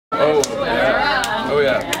Oh yeah. Oh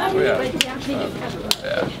yeah. Oh yeah.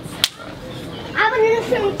 Yeah. I'm an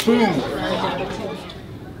innocent kid.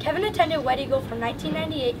 Kevin attended White Eagle from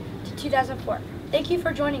 1998 to 2004. Thank you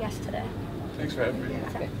for joining us today. Thanks for having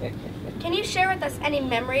me. Can you share with us any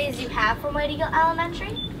memories you have from White Eagle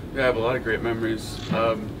Elementary? Yeah, I have a lot of great memories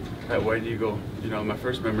at White Eagle. You know, my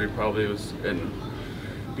first memory probably was in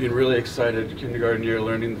being really excited kindergarten year,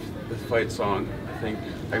 learning the fight song. I think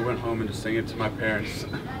I went home and just sang it to my parents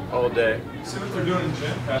all day. See what they're doing in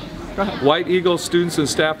gym. White Eagle students and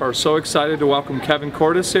staff are so excited to welcome Kevin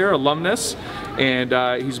Cordes here, alumnus, and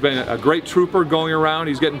he's been a great trooper going around.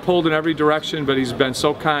 He's getting pulled in every direction, but he's been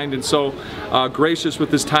so kind and so gracious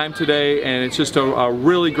with his time today, and it's just a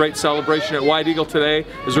really great celebration at White Eagle today,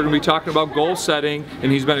 as we're going to be talking about goal setting,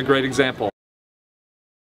 and he's been a great example.